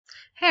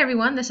Hey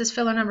everyone, this is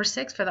filler number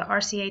 6 for the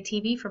RCA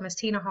TV for Miss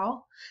Tina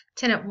Hall.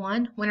 10 at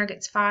 1, winner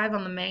gets 5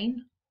 on the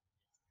main.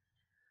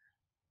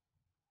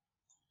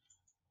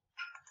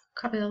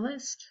 Copy the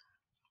list.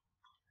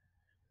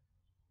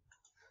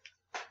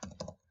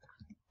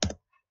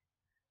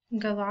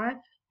 Go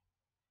live.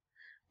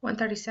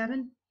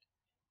 137.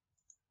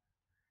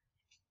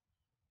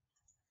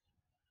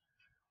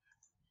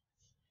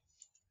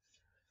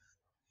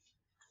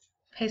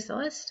 Paste the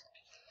list.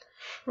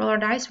 Roll our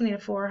dice, we need a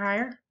 4 or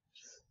higher.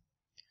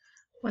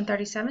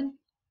 137.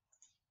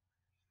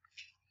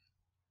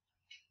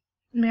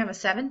 And we have a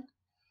 7.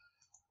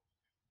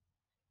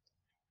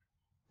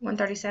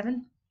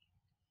 137.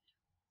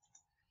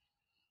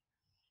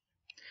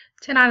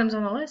 10 items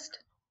on the list.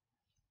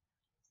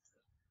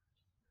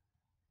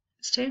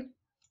 It's 2,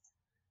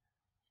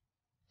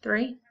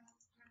 3,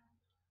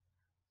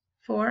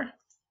 4,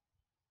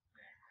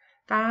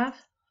 5,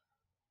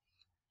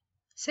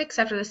 6.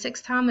 After the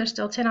 6th time, there's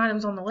still 10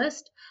 items on the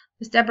list.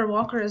 Miss Deborah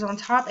Walker is on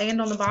top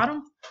and on the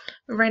bottom.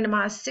 We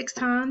randomized 6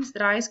 times. The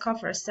dice call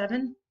for a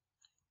 7.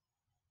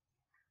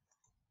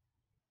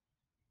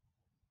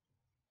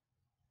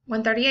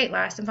 138,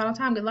 last and final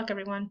time. Good luck,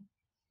 everyone.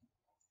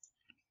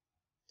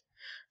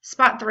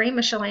 Spot 3,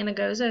 Michelena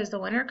Goza is the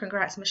winner.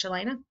 Congrats,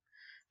 Michelena.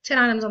 10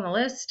 items on the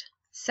list.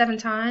 7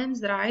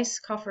 times. The dice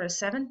call for a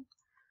 7.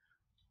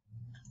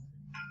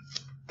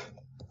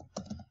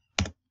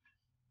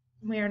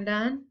 We are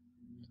done.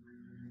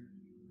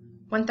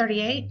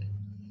 138.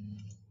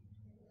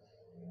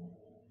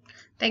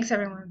 Thanks,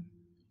 everyone.